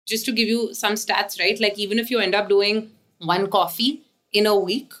just to give you some stats, right? Like even if you end up doing one coffee in a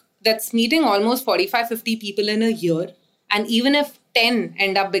week, that's meeting almost 45, 50 people in a year. And even if 10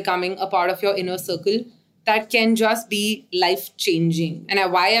 end up becoming a part of your inner circle, that can just be life-changing. And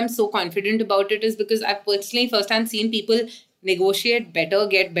why I'm so confident about it is because I've personally firsthand seen people negotiate better,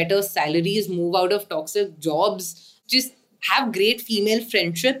 get better salaries, move out of toxic jobs, just have great female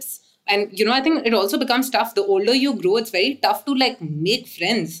friendships. And, I think it also becomes tough. The older you grow, it's very tough to make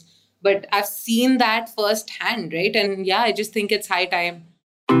friends. But I've seen that firsthand, right? And yeah, I just think it's high time.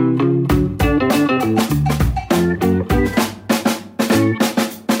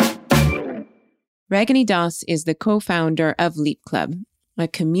 Ragini Das is the co-founder of Leap Club, a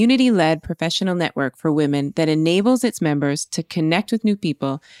community-led professional network for women that enables its members to connect with new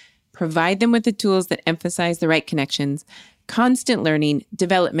people, provide them with the tools that emphasize the right connections, constant learning,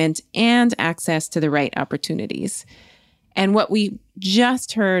 development, and access to the right opportunities. And what we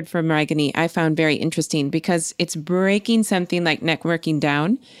just heard from Ragini, I found very interesting because it's breaking something like networking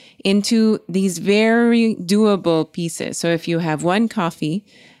down into these very doable pieces. So if you have one coffee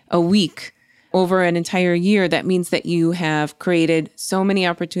a week over an entire year, that means that you have created so many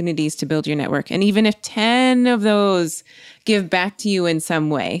opportunities to build your network. And even if 10 of those give back to you in some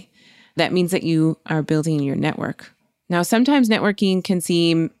way, that means that you are building your network. Now, sometimes networking can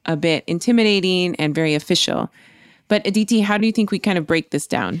seem a bit intimidating and very official. But Aditi, how do you think we kind of break this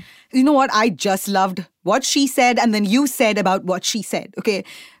down? You know what? I just loved what she said and then you said about what she said, okay?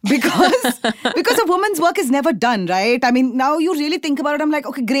 Because a woman's work is never done, right? I mean, now you really think about it, I'm like,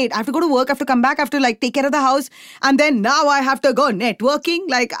 okay, great. I have to go to work, I have to come back, I have to take care of the house. And then now I have to go networking.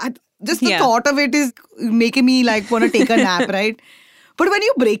 Just the thought of it is making me want to take a nap, right? But when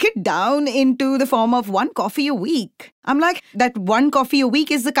you break it down into the form of one coffee a week, I'm like, that one coffee a week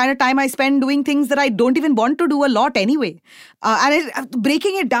is the kind of time I spend doing things that I don't even want to do a lot anyway.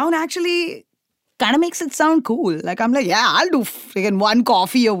 Breaking it down actually kind of makes it sound cool. I'm like, yeah, I'll do friggin' one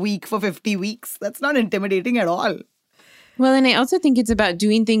coffee a week for 50 weeks. That's not intimidating at all. Well, and I also think it's about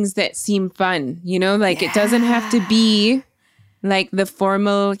doing things that seem fun, It doesn't have to be the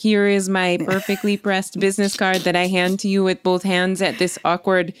formal, here is my perfectly pressed business card that I hand to you with both hands at this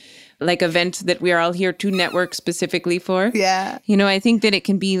awkward event that we are all here to network specifically for. Yeah. I think that it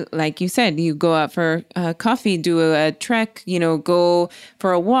can be, like you said, you go out for coffee, do a trek, go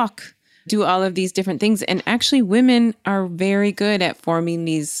for a walk, do all of these different things. And actually, women are very good at forming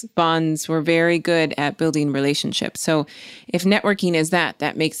these bonds. We're very good at building relationships. So if networking is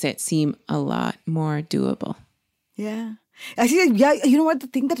that makes it seem a lot more doable. Yeah. Actually, yeah, you know what? The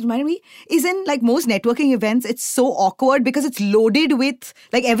thing that reminded me is in most networking events, it's so awkward because it's loaded with,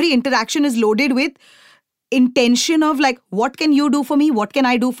 every interaction is loaded with intention of what can you do for me? What can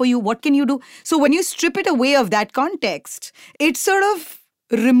I do for you? What can you do? So when you strip it away of that context, it sort of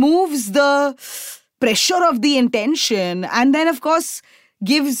removes the pressure of the intention. And then, of course,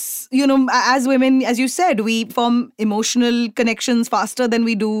 gives, as women, as you said, we form emotional connections faster than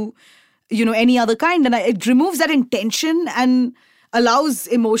we do any other kind. And it removes that intention and allows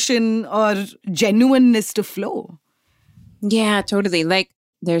emotion or genuineness to flow. Yeah, totally.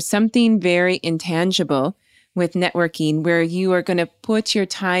 There's something very intangible with networking where you are going to put your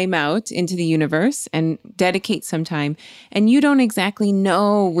time out into the universe and dedicate some time. And you don't exactly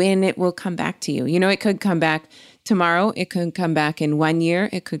know when it will come back to you. It could come back tomorrow. It could come back in 1 year.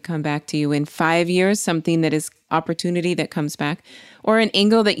 It could come back to you in 5 years, something that is opportunity that comes back, or an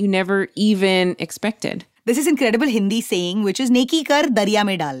angle that you never even expected. This is incredible Hindi saying, which is neki kar darya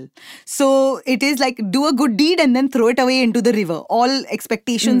mein dal. So it is do a good deed and then throw it away into the river. All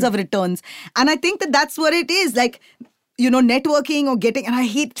expectations of returns. And I think that that's what it is. Networking or getting, and I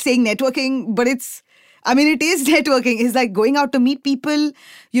hate saying networking, but it is networking. It's going out to meet people,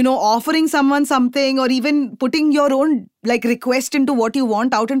 offering someone something or even putting your own request into what you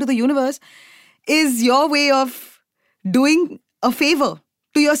want out into the universe is your way of doing a favor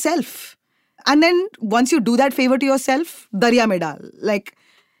to yourself. And then once you do that favor to yourself, darya mein dal,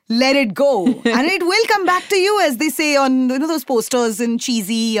 let it go. And it will come back to you, as they say on those posters in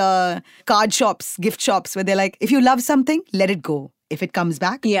cheesy card shops, gift shops, where they're if you love something, let it go. If it comes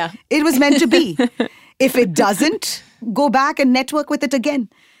back, it was meant to be. If it doesn't, go back and network with it again.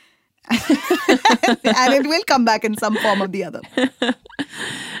 And it will come back in some form or the other.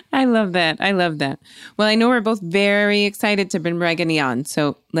 I love that. Well, I know we're both very excited to bring Ragini on,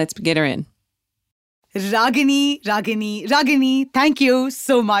 so let's get her in. Ragini, thank you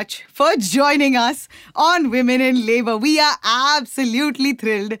so much for joining us on Women in Labor. We are absolutely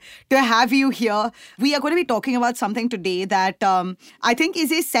thrilled to have you here. We are going to be talking about something today that I think is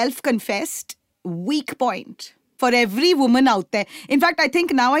a self-confessed weak point for every woman out there. In fact, I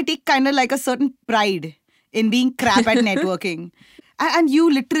think now I take kind of like a certain pride in being crap at networking. And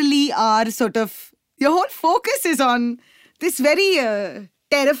you literally are sort of, your whole focus is on this very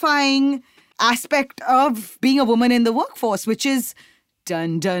terrifying aspect of being a woman in the workforce, which is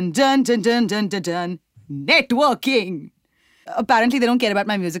dun dun dun dun dun dun dun dun networking. Apparently, they don't care about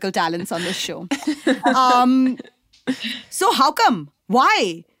my musical talents on this show. So how come?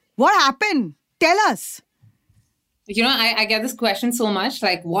 Why? What happened? Tell us. You know, I get this question so much,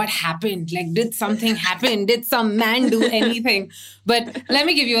 like, what happened? Like, did something happen? Did some man do anything? But let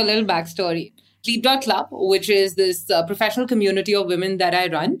me give you a little backstory. Leap.club, which is this professional community of women that I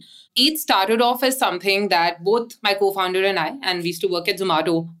run, it started off as something that both my co-founder and we used to work at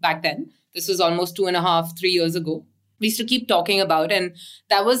Zomato back then. This was almost 2.5, 3 years ago. We used to keep talking about, and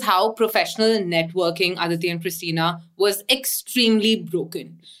that was how professional networking, Aditi and Christina, was extremely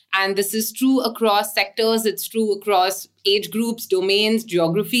broken. And this is true across sectors. It's true across age groups, domains,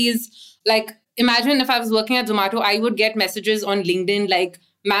 geographies. Like, imagine if I was working at Zomato, I would get messages on LinkedIn like,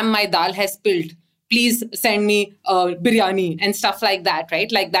 ma'am, my dal has spilled. Please send me biryani and stuff like that,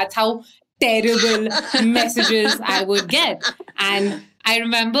 right? Like, that's how terrible messages I would get. And I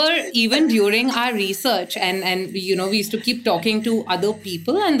remember even during our research and you know, we used to keep talking to other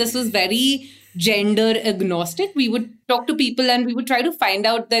people, and this was very gender agnostic. We would talk to people and we would try to find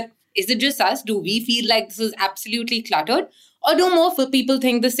out that, is it just us? Do we feel like this is absolutely cluttered? Or do more people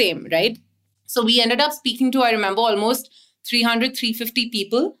think the same, right? So we ended up speaking to, I remember, almost 300, 350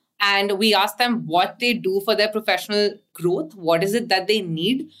 people. And we asked them what they do for their professional growth. What is it that they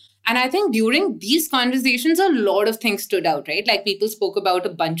need? And I think during these conversations, a lot of things stood out, right? Like, people spoke about a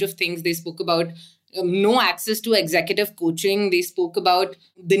bunch of things. They spoke about no access to executive coaching. They spoke about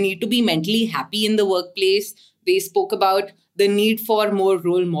the need to be mentally happy in the workplace. They spoke about the need for more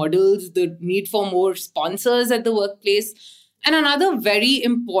role models, the need for more sponsors at the workplace. And another very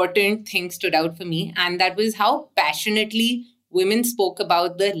important thing stood out for me, and that was how passionately women spoke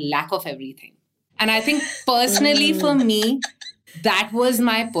about the lack of everything. And I think personally for me, that was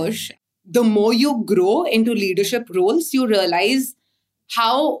my push. The more you grow into leadership roles, you realize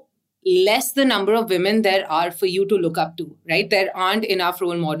how less the number of women there are for you to look up to, right? There aren't enough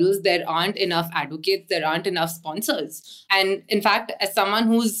role models. There aren't enough advocates. There aren't enough sponsors. And in fact, as someone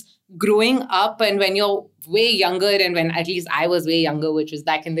who's growing up, and when you're way younger, and when at least I was way younger, which was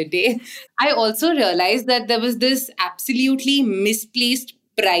back in the day, I also realized that there was this absolutely misplaced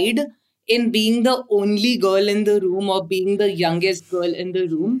pride in being the only girl in the room or being the youngest girl in the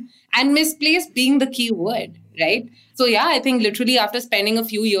room, and misplaced being the key word, right? So yeah, I think literally after spending a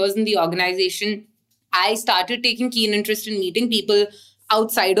few years in the organization, I started taking keen interest in meeting people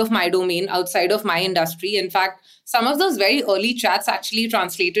outside of my domain, outside of my industry. In fact, some of those very early chats actually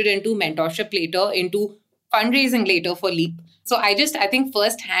translated into mentorship later, into fundraising later for Leap. So I think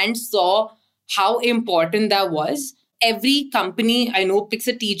firsthand saw how important that was. Every company I know picks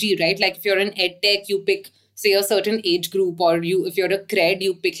a TG, right? Like, if you're an ed tech, you pick, say, a certain age group, or if you're a cred,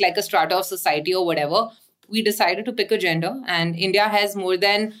 you pick like a strata of society or whatever. We decided to pick a gender, and India has more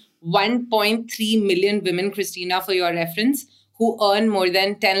than 1.3 million women, Christina, for your reference, who earn more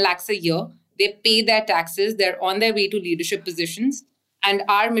than 10 lakhs a year. They pay their taxes. They're on their way to leadership positions. And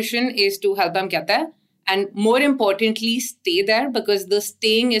our mission is to help them get there. And more importantly, stay there, because the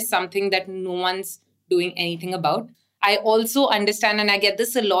staying is something that no one's doing anything about. I also understand, and I get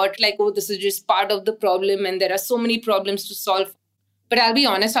this a lot, like, oh, this is just part of the problem and there are so many problems to solve. But I'll be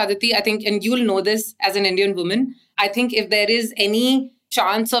honest, Aditi, I think, and you'll know this as an Indian woman, I think if there is any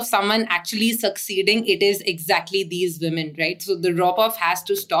chance of someone actually succeeding, it is exactly these women, right? So the drop-off has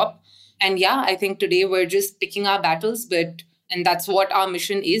to stop. And yeah, I think today we're just picking our battles, and that's what our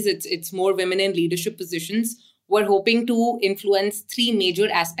mission is. It's more women in leadership positions. We're hoping to influence 3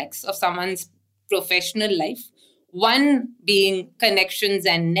 major aspects of someone's professional life. One being connections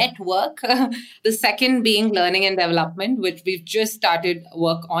and network. The second being learning and development, which we've just started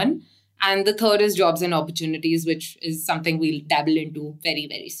work on. And the third is jobs and opportunities, which is something we'll dabble into very,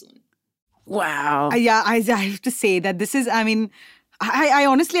 very soon. Wow. Yeah, I have to say that this is, I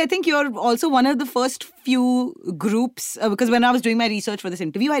honestly, I think you're also one of the first few groups, because when I was doing my research for this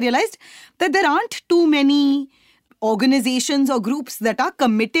interview, I realized that there aren't too many organizations or groups that are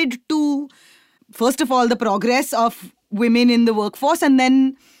committed to, first of all, the progress of women in the workforce, and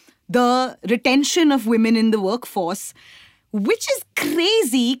then the retention of women in the workforce, which is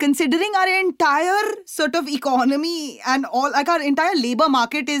crazy considering our entire sort of economy and all, like our entire labor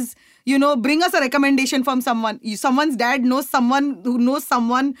market is, bring us a recommendation from someone. Someone's dad knows someone who knows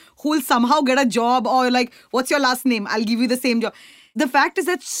someone who will somehow get a job, or like, what's your last name? I'll give you the same job. The fact is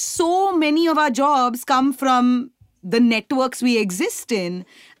that so many of our jobs come from the networks we exist in.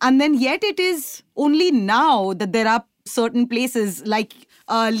 And then yet it is only now that there are certain places like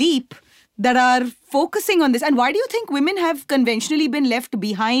Leap that are focusing on this. And why do you think women have conventionally been left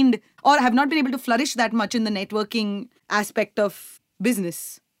behind or have not been able to flourish that much in the networking aspect of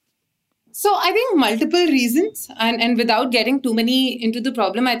business? So I think multiple reasons. And without getting too many into the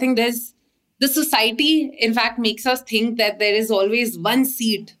problem, I think the society, in fact, makes us think that there is always one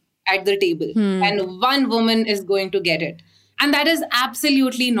seat at the table and one woman is going to get it. And that is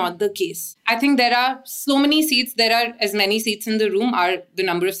absolutely not the case. I think there are so many seats. There are as many seats in the room are the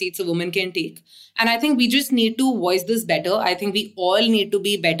number of seats a woman can take. And I think we just need to voice this better. I think we all need to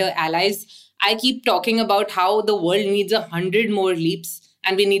be better allies. I keep talking about how the world needs 100 more leaps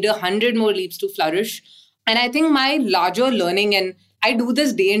and we need 100 more leaps to flourish. And I think my larger learning, and I do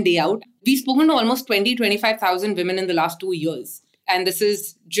this day in, day out, we've spoken to almost 25,000 women in the last 2 years. And this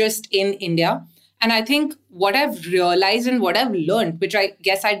is just in India. And I think what I've realized and what I've learned, which I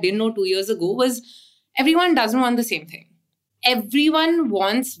guess I didn't know 2 years ago, was everyone doesn't want the same thing. Everyone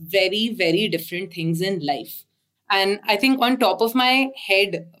wants very, very different things in life. And I think on top of my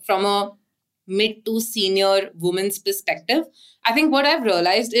head, from a mid to senior woman's perspective, I think what I've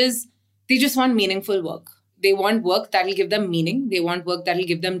realized is they just want meaningful work. They want work that will give them meaning. They want work that will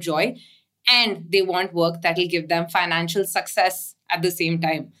give them joy. And they want work that will give them financial success at the same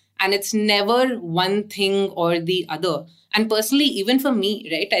time. And it's never one thing or the other. And personally, even for me,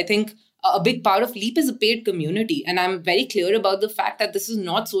 right, I think a big part of Leap is a paid community. And I'm very clear about the fact that this is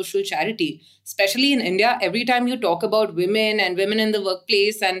not social charity. Especially in India, every time you talk about women and women in the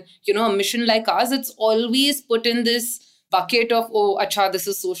workplace and, a mission like ours, it's always put in this bucket of, oh, acha, this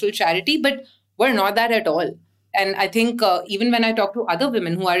is social charity. But we're not that at all. And I think even when I talk to other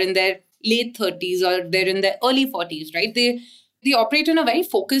women who are in their late 30s or they're in their early 40s, right, they operate in a very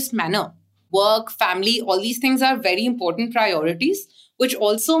focused manner. Work, family, all these things are very important priorities, which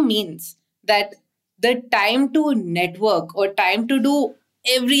also means that the time to network or time to do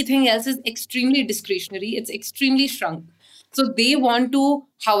everything else is extremely discretionary. It's extremely shrunk. So they want to,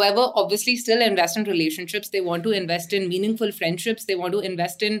 however, obviously still invest in relationships. They want to invest in meaningful friendships. They want to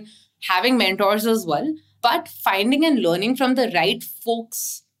invest in having mentors as well. But finding and learning from the right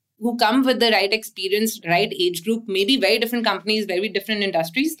folks who come with the right experience, right age group, maybe very different companies, very different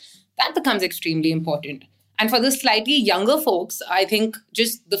industries, that becomes extremely important. And for the slightly younger folks, I think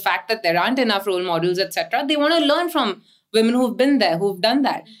just the fact that there aren't enough role models, etc., they want to learn from women who've been there, who've done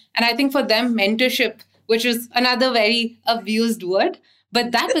that. And I think for them, mentorship, which is another very abused word,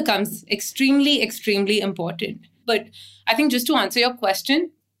 but that becomes extremely, extremely important. But I think just to answer your question,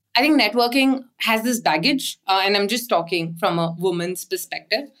 I think networking has this baggage, and I'm just talking from a woman's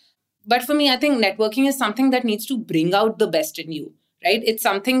perspective. But for me, I think networking is something that needs to bring out the best in you, right? It's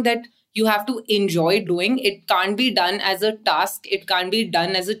something that you have to enjoy doing. It can't be done as a task. It can't be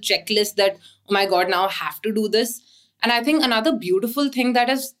done as a checklist that, oh my God, now I have to do this. And I think another beautiful thing that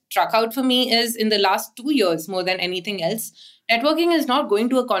has struck out for me is in the last 2 years, more than anything else, networking is not going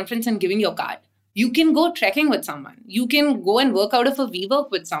to a conference and giving your card. You can go trekking with someone. You can go and work out of a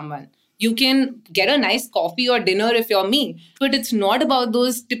WeWork with someone. You can get a nice coffee or dinner if you're me. But it's not about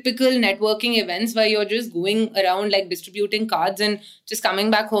those typical networking events where you're just going around like distributing cards and just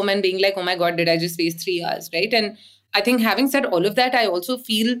coming back home and being like, oh my God, did I just waste 3 hours, right? And I think having said all of that, I also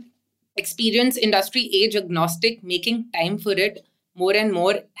feel experience, industry, age agnostic, making time for it more and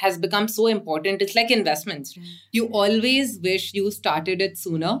more has become so important. It's like investments. You always wish you started it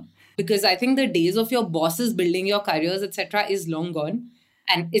sooner, because I think the days of your bosses building your careers, etc., is long gone.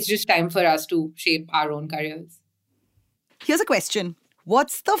 And it's just time for us to shape our own careers. Here's a question.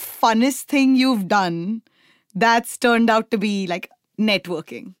 What's the funnest thing you've done that's turned out to be like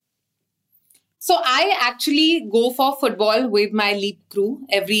networking? So I actually go for football with my Leap crew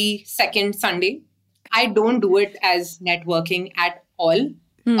every second Sunday. I don't do it as networking at all,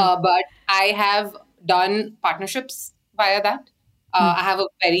 but I have done partnerships via that. I have a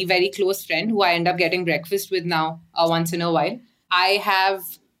very, very close friend who I end up getting breakfast with now once in a while. I have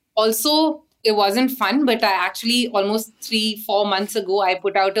also, it wasn't fun, but I actually almost 3-4 months ago, I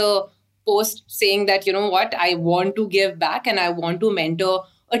put out a post saying that, you know what, I want to give back and I want to mentor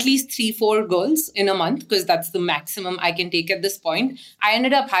at least 3-4 girls in a month, because that's the maximum I can take at this point. I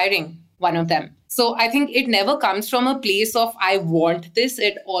ended up hiring one of them. So I think it never comes from a place of, I want this.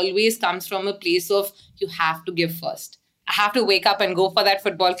 It always comes from a place of, you have to give first. I have to wake up and go for that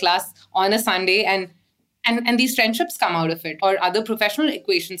football class on a Sunday and these friendships come out of it, or other professional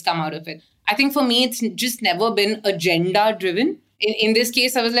equations come out of it. I think for me, it's just never been agenda driven. In this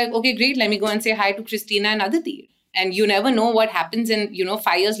case, I was like, okay, great. Let me go and say hi to Christina and Aditi. And you never know what happens. And,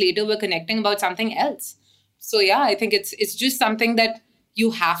 5 years later, we're connecting about something else. So yeah, I think it's just something that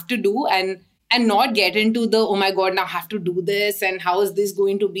you have to do and not get into the, oh my God, now I have to do this. And how is this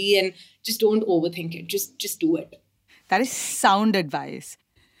going to be? And just don't overthink it. Just do it. That is sound advice.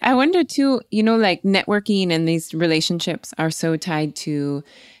 I wonder too, like networking and these relationships are so tied to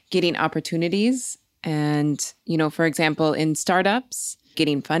getting opportunities. And, for example, in startups,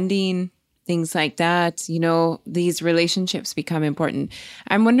 getting funding, things like that, these relationships become important.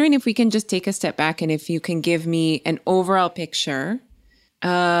 I'm wondering if we can just take a step back and if you can give me an overall picture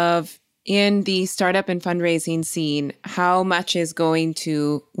of, in the startup and fundraising scene, how much is going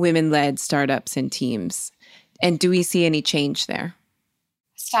to women-led startups and teams? And do we see any change there?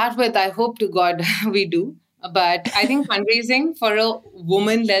 Start with, I hope to God we do. But I think fundraising for a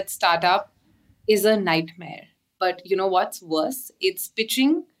woman-led startup is a nightmare. But you know what's worse? It's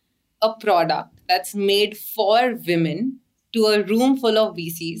pitching a product that's made for women to a room full of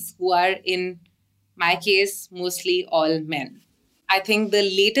VCs who are, in my case, mostly all men. I think the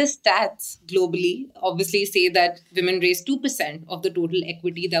latest stats globally obviously say that women raised 2% of the total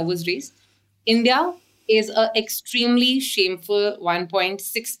equity that was raised. India is an extremely shameful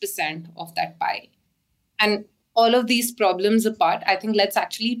 1.6% of that pie. And all of these problems apart, I think let's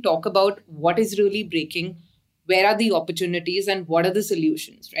actually talk about what is really breaking, where are the opportunities, and what are the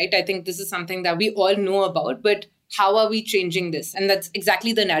solutions, right? I think this is something that we all know about, but how are we changing this? And that's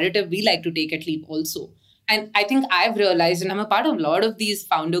exactly the narrative we like to take at Leap also. And I think I've realized, and I'm a part of a lot of these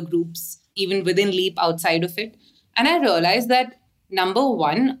founder groups, even within Leap, outside of it. And I realized that number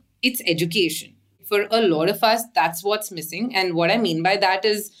one, it's education. For a lot of us, that's what's missing. And what I mean by that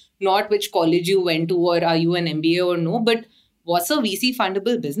is not which college you went to or are you an MBA or no, but what's a VC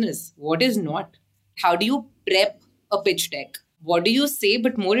fundable business? What is not? How do you prep a pitch deck? What do you say?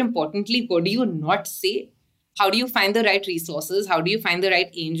 But more importantly, what do you not say? How do you find the right resources? How do you find the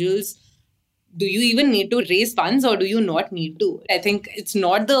right angels? Do you even need to raise funds or do you not need to? I think it's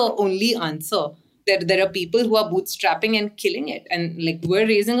not the only answer. There are people who are bootstrapping and killing it. And like we're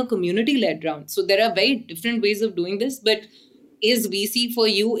raising a community-led round. So there are very different ways of doing this. But is VC for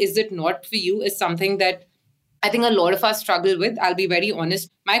you? Is it not for you? Is something that I think a lot of us struggle with. I'll be very honest.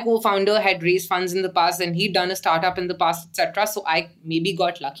 My co-founder had raised funds in the past and he'd done a startup in the past, etc. So I maybe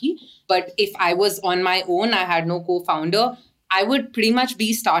got lucky. But if I was on my own, I had no co-founder, I would pretty much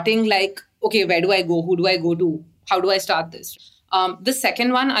be starting like, okay, where do I go? Who do I go to? How do I start this? The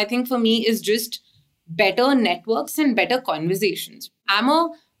second one, I think for me, is just better networks and better conversations. I'm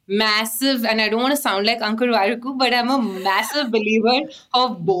a massive, and I don't want to sound like Ankur Warikoo, but I'm a massive believer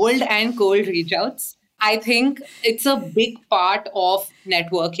of bold and cold reach outs. I think it's a big part of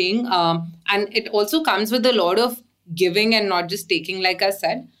networking. And it also comes with a lot of giving and not just taking, like I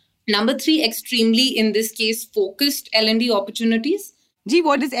said. Number three, extremely, in this case, focused L&D opportunities. Gee,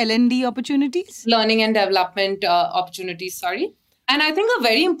 what is L&D opportunities? Learning and development opportunities, sorry. And I think a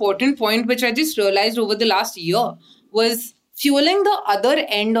very important point, which I just realized over the last year, was fueling the other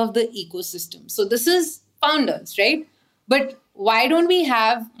end of the ecosystem. So this is founders, right? But why don't we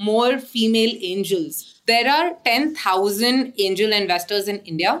have more female angels? There are 10,000 angel investors in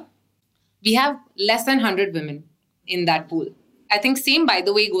India. We have less than 100 women in that pool. I think same, by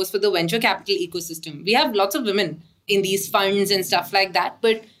the way, goes for the venture capital ecosystem. We have lots of women in these funds and stuff like that,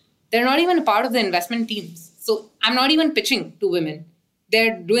 but they're not even a part of the investment teams. So I'm not even pitching to women.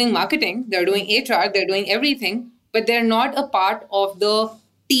 They're doing marketing, they're doing HR, they're doing everything, but they're not a part of the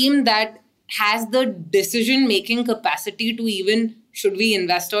team that has the decision-making capacity to even, should we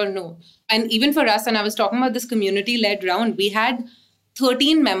invest or no? And even for us, and I was talking about this community-led round, we had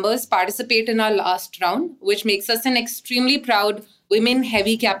 13 members participate in our last round, which makes us an extremely proud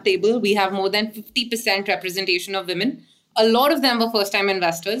women-heavy cap table. We have more than 50% representation of women. A lot of them were first-time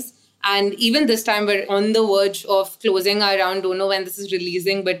investors. And even this time, we're on the verge of closing our round. Don't know when this is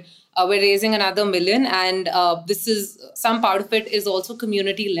releasing, but we're raising another $1 million. And this is, some part of it is also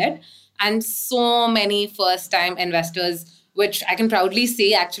community-led. And so many first-time investors, which I can proudly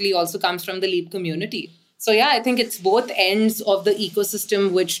say actually also comes from the Leap community. So yeah, I think it's both ends of the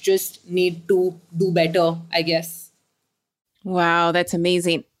ecosystem which just need to do better, I guess. Wow, that's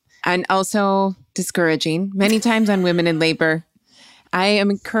amazing. And also discouraging many times on women in labor. I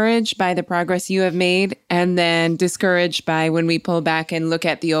am encouraged by the progress you have made and then discouraged by when we pull back and look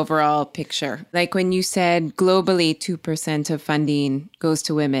at the overall picture. Like when you said globally 2% of funding goes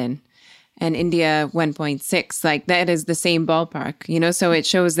to women and India 1.6, like that is the same ballpark, you know, so it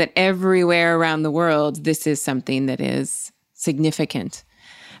shows that everywhere around the world, this is something that is significant.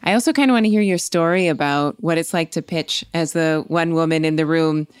 I also kind of want to hear your story about what it's like to pitch as the one woman in the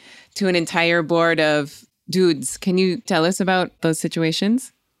room to an entire board of dudes. Can you tell us about those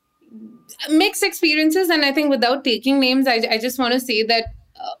situations? Mixed experiences. And I think without taking names, I just want to say that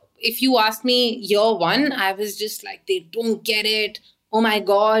if you ask me year one, I was just like, they don't get it. Oh my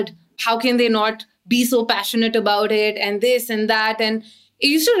God, how can they not be so passionate about it and this and that? And it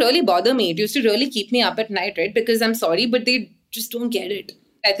used to really bother me. It used to really keep me up at night, right? Because I'm sorry, but they just don't get it.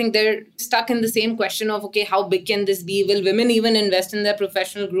 I think they're stuck in the same question of, okay, how big can this be? Will women even invest in their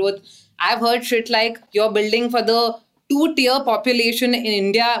professional growth? I've heard shit like you're building for the 2-tier population in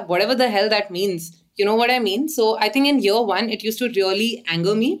India, whatever the hell that means. You know what I mean? So I think in year one, it used to really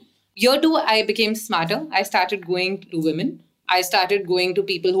anger me. Year two, I became smarter. I started going to women. I started going to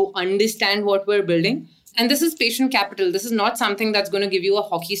people who understand what we're building. And this is patient capital. This is not something that's going to give you a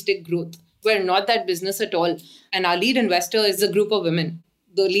hockey stick growth. We're not that business at all. And our lead investor is a group of women.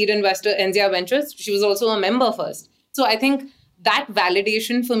 The lead investor, Enzia Ventures, she was also a member first. So I think that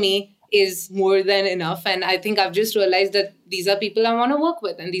validation for me is more than enough. And I think I've just realized that these are people I want to work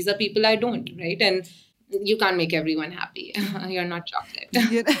with and these are people I don't, right? And you can't make everyone happy. You're not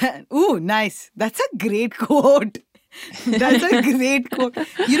chocolate. Ooh, nice. That's a great quote. That's a great quote.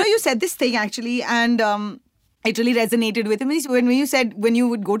 You said this thing actually, and it really resonated with me when you said when you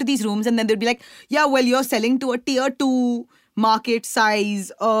would go to these rooms and then they'd be like, yeah, well, you're selling to a tier 2 market size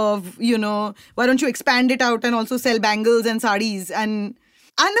of, why don't you expand it out and also sell bangles and sarees and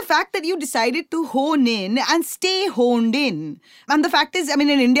the fact that you decided to hone in and stay honed in. And the fact is, I mean,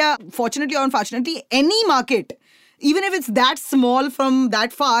 in India, fortunately or unfortunately, any market, even if it's that small from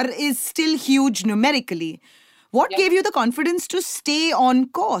that far, is still huge numerically. What gave you the confidence to stay on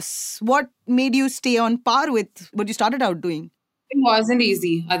course? What made you stay on par with what you started out doing? It wasn't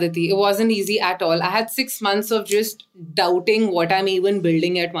easy, Aditi. It wasn't easy at all. I had 6 months of just doubting what I'm even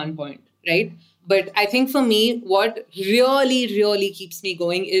building at one point, right? But I think for me, what really, really keeps me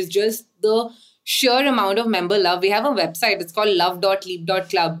going is just the sheer amount of member love. We have a website. It's called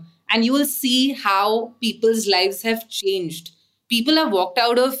love.leap.club. And you will see how people's lives have changed. People have walked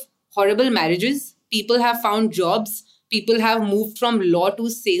out of horrible marriages. People have found jobs. People have moved from law to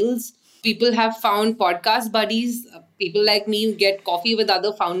sales. People have found podcast buddies. People like me get coffee with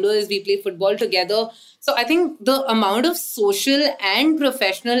other founders. We play football together. So I think the amount of social and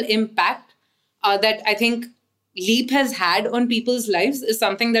professional impact that I think Leap has had on people's lives is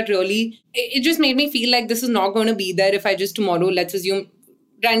something that really, it just made me feel like this is not going to be there if I just tomorrow, let's assume,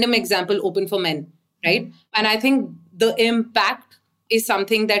 random example, open for men, right? And I think the impact is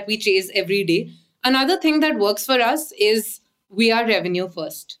something that we chase every day. Another thing that works for us is we are revenue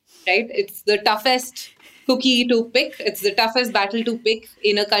first, right? It's the toughest cookie to pick. It's the toughest battle to pick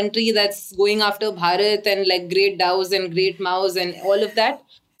in a country that's going after Bharat and like great DAOs and great MAOs and all of that.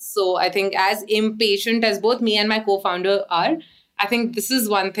 So I think as impatient as both me and my co-founder are, I think this is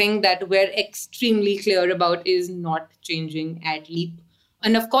one thing that we're extremely clear about is not changing at Leap.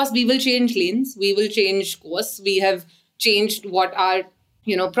 And of course, we will change lanes. We will change course. We have changed what our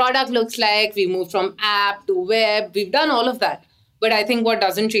product looks like. We moved from app to web. We've done all of that. But I think what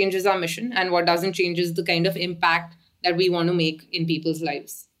doesn't change is our mission, and what doesn't change is the kind of impact that we want to make in people's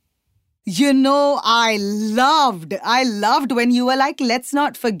lives. I loved when you were like, let's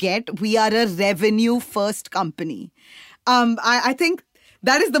not forget, we are a revenue first company. I think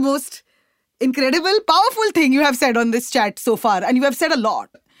that is the most incredible, powerful thing you have said on this chat so far. And you have said a lot.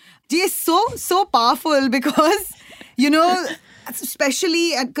 It is so powerful because,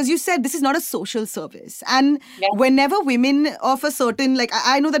 especially because you said this is not a social service. And whenever women of a certain, like,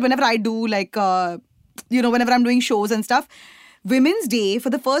 I know that whenever I do, like, whenever I'm doing shows and stuff, Women's Day, for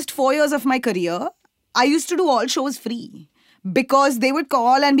the first 4 years of my career, I used to do all shows free. Because they would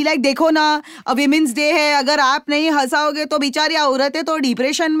call and be like, देखो ना, a Women's Day है, अगर आप नहीं हंसाओगे तो बेचारी औरतें तो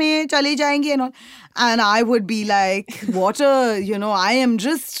depression में चली जाएंगी and all. And I would be like, I am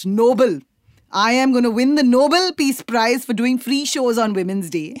just noble. I am going to win the Nobel Peace Prize for doing free shows on Women's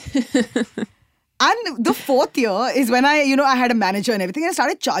Day. And the 4th year is when I had a manager and everything, and I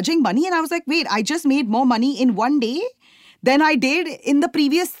started charging money, and I was like, wait, I just made more money in one day than I did in the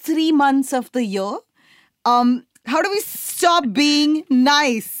previous 3 months of the year. How do we stop being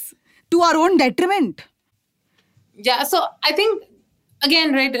nice to our own detriment? Yeah, so I think,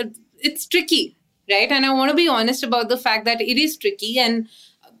 again, right, it's tricky, right? And I want to be honest about the fact that it is tricky. And,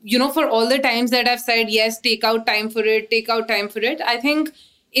 for all the times that I've said, yes, take out time for it, I think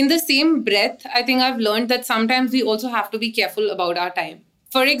in the same breath, I think I've learned that sometimes we also have to be careful about our time.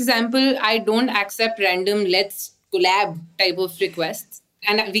 For example, I don't accept random let's collab type of requests.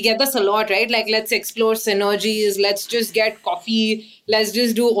 And we get this a lot, right? Like, let's explore synergies. Let's just get coffee. Let's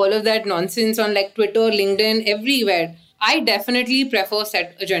just do all of that nonsense on like Twitter, LinkedIn, everywhere. I definitely prefer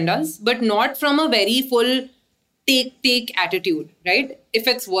set agendas, but not from a very full take attitude, right? If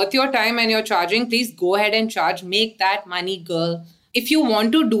it's worth your time and you're charging, please go ahead and charge. Make that money, girl. If you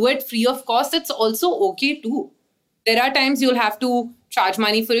want to do it free of cost, it's also okay too. There are times you'll have to charge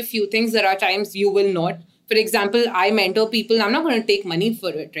money for a few things. There are times you will not. For example, I mentor people. I'm not going to take money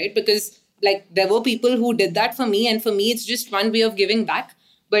for it, right? Because like there were people who did that for me, and for me, it's just one way of giving back.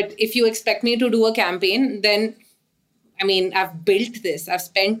 But if you expect me to do a campaign, then I mean, I've built this. I've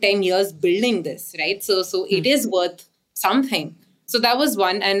spent 10 years building this, right? So it is worth something. So that was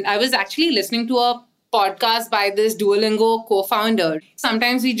one. And I was actually listening to a podcast by this Duolingo co-founder.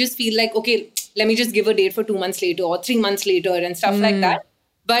 Sometimes we just feel like, okay, let me just give a date for 2 months later or 3 months later and stuff like that.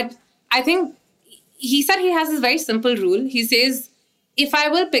 But I think he said he has this very simple rule. He says, if I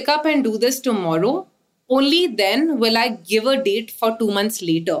will pick up and do this tomorrow, only then will I give a date for 2 months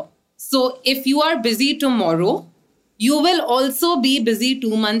later. So if you are busy tomorrow, you will also be busy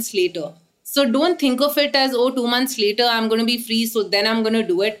 2 months later. So don't think of it as, 2 months later, I'm going to be free, so then I'm going to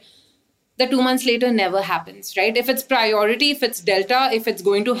do it. The 2 months later never happens, right? If it's priority, if it's delta, if it's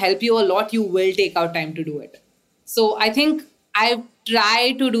going to help you a lot, you will take out time to do it. So I think I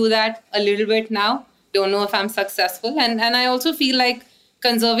try to do that a little bit now. Don't know if I'm successful. And I also feel like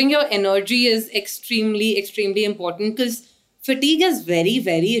conserving your energy is extremely, extremely important because fatigue is very,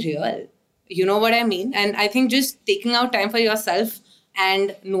 very real. You know what I mean? And I think just taking out time for yourself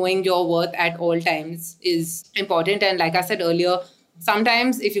and knowing your worth at all times is important. And like I said earlier,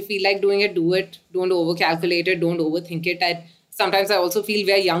 sometimes if you feel like doing it, do it. Don't overcalculate it. Don't overthink it. And sometimes I also feel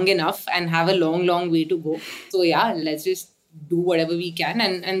we're young enough and have a long, long way to go. So yeah, let's just do whatever we can.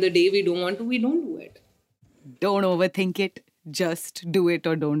 And the day we don't want to, we don't do it. Don't overthink it. Just do it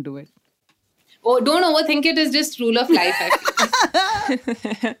or don't do it. Oh, don't overthink it is just rule of life, I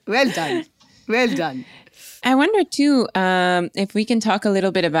feel. Well done. Well done. I wonder too, if we can talk a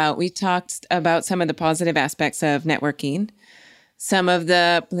little bit about, we talked about some of the positive aspects of networking, some of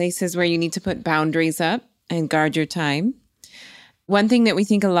the places where you need to put boundaries up and guard your time. One thing that we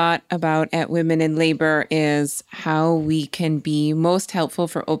think a lot about at Women in Labor is how we can be most helpful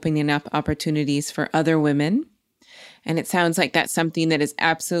for opening up opportunities for other women. And it sounds like that's something that is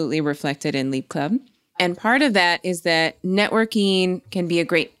absolutely reflected in Leap Club. And part of that is that networking can be a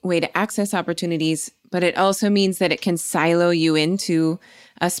great way to access opportunities, but it also means that it can silo you into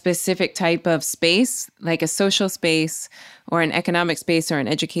a specific type of space, like a social space or an economic space or an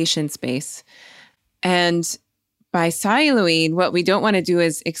education space. And by siloing, what we don't want to do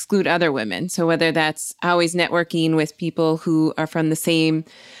is exclude other women. So whether that's always networking with people who are from the same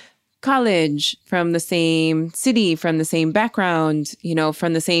college, from the same city, from the same background,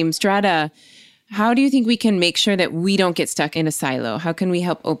 from the same strata, how do you think we can make sure that we don't get stuck in a silo? How can we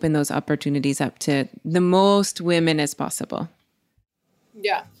help open those opportunities up to the most women as possible?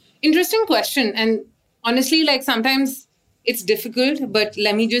 Yeah, interesting question. And honestly, like sometimes it's difficult, but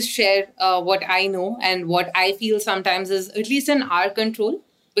let me just share what I know and what I feel sometimes is at least in our control,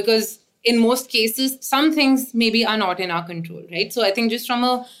 because in most cases, some things maybe are not in our control, right? So I think just from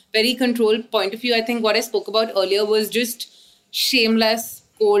a very controlled point of view, I think what I spoke about earlier was just shameless,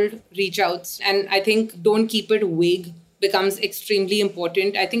 cold reach outs. And I think don't keep it vague becomes extremely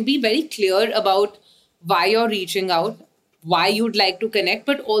important. I think be very clear about why you're reaching out, why you'd like to connect,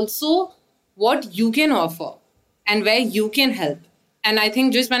 but also what you can offer and where you can help. And I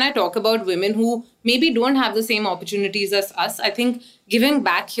think just when I talk about women who maybe don't have the same opportunities as us, I think giving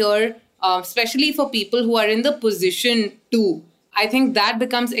back here, especially for people who are in the position to, I think that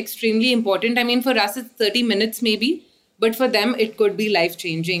becomes extremely important. I mean, for us, it's 30 minutes maybe, but for them, it could be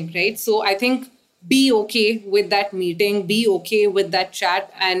life-changing, right? So I think be okay with that meeting, be okay with that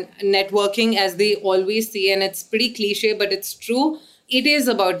chat, and networking, as they always say, and it's pretty cliche, but it's true, it is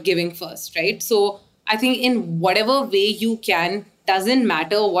about giving first, right? So I think in whatever way you can, doesn't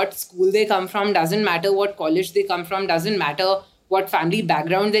matter what school they come from, doesn't matter what college they come from, doesn't matter what family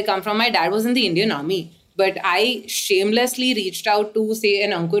background they come from. My dad was in the Indian Army, but I shamelessly reached out to, say,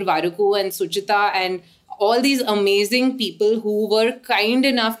 an Ankur Varuku and Suchita and all these amazing people who were kind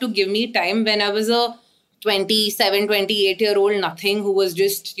enough to give me time when I was a 27, 28-year-old nothing who was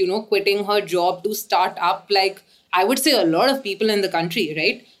just, quitting her job to start up, like I would say a lot of people in the country,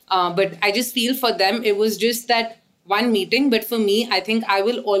 right? But I just feel for them, it was just that one meeting. But for me, I think I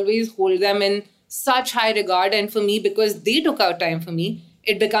will always hold them in such high regard. And for me, because they took out time for me,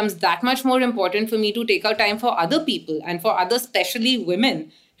 it becomes that much more important for me to take out time for other people and for other, especially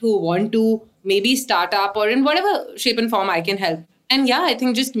women who want to maybe start up or in whatever shape and form I can help. And yeah, I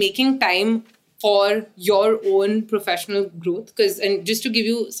think just making time for your own professional growth. And just to give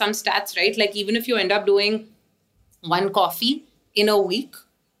you some stats, right? Like even if you end up doing one coffee in a week,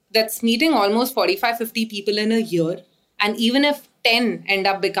 that's meeting almost 45, 50 people in a year. And even if 10 end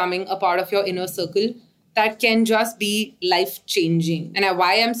up becoming a part of your inner circle, that can just be life-changing. And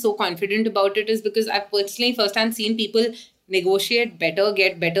why I'm so confident about it is because I've personally firsthand seen people negotiate better,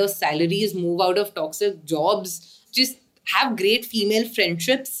 get better salaries, move out of toxic jobs, just have great female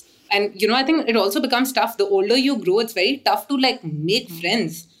friendships. And, I think it also becomes tough. The older you grow, it's very tough to make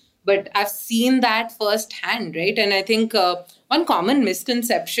friends. But I've seen that firsthand, right? And I think one common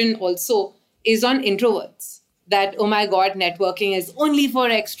misconception also is on introverts. That, oh my God, networking is only for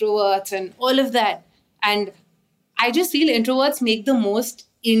extroverts and all of that. And I just feel introverts make the most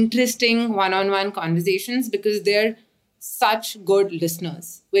interesting one-on-one conversations because they're such good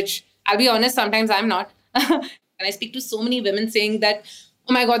listeners, which I'll be honest, sometimes I'm not. And I speak to so many women saying that,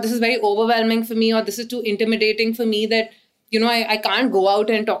 oh my God, this is very overwhelming for me, or this is too intimidating for me that, I can't go out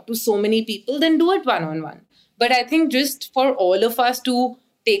and talk to so many people. Then do it one-on-one. But I think just for all of us to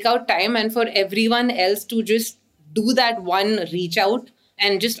take out time and for everyone else to just do that one reach out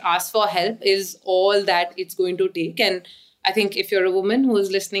and just ask for help is all that it's going to take. And I think if you're a woman who is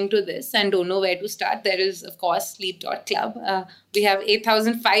listening to this and don't know where to start, there is, of course, Sleep.club. We have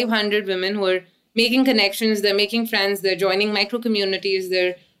 8,500 women who are making connections, they're making friends, they're joining micro communities,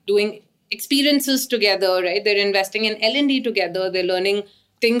 they're doing experiences together, right? They're investing in L&D together, they're learning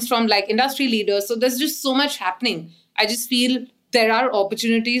things from industry leaders. So there's just so much happening. I just feel there are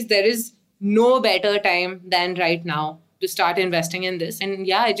opportunities. There is no better time than right now to start investing in this. And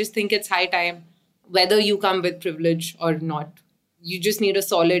yeah, I just think it's high time, whether you come with privilege or not. You just need a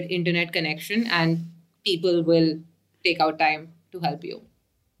solid internet connection and people will take out time to help you.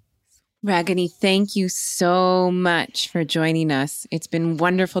 Ragini, thank you so much for joining us. It's been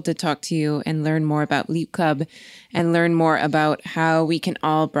wonderful to talk to you and learn more about Leap Club and learn more about how we can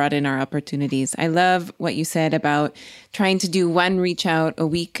all broaden our opportunities. I love what you said about trying to do one reach out a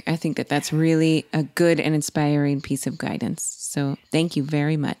week. I think that that's really a good and inspiring piece of guidance. So thank you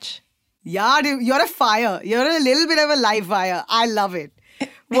very much. Yeah, dude, you're a fire. You're a little bit of a live fire. I love it.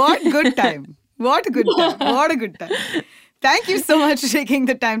 What good time. What a good time. What a good time. Thank you so much for taking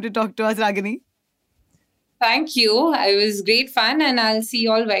the time to talk to us, Ragini. Thank you. It was great fun and I'll see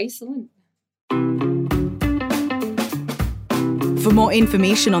you all very soon. For more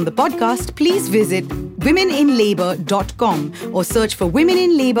information on the podcast, please visit womeninlabour.com or search for Women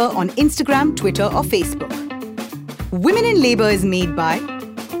in Labour on Instagram, Twitter or Facebook. Women in Labour is made by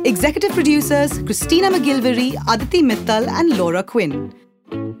executive producers Christina McGilvery, Aditi Mittal and Laura Quinn.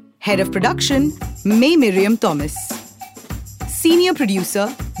 Head of production, May Miriam Thomas. Senior producer,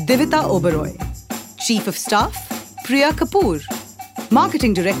 Divita Oberoi. Chief of Staff, Priya Kapoor.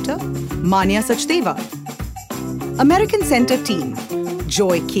 Marketing Director, Manya Sachdeva. American Center Team,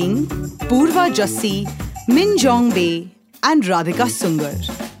 Joy King, Purva Jassi, Min Jong Bae, and Radhika Sungar.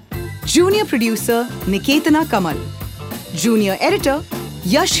 Junior Producer, Niketana Kamal. Junior Editor,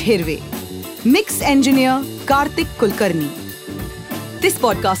 Yash Hirve. Mix Engineer, Karthik Kulkarni. This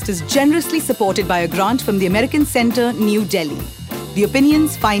podcast is generously supported by a grant from the American Center, New Delhi. The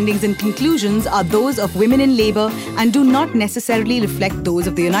opinions, findings and conclusions are those of Women in Labour and do not necessarily reflect those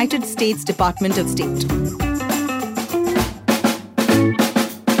of the United States Department of State.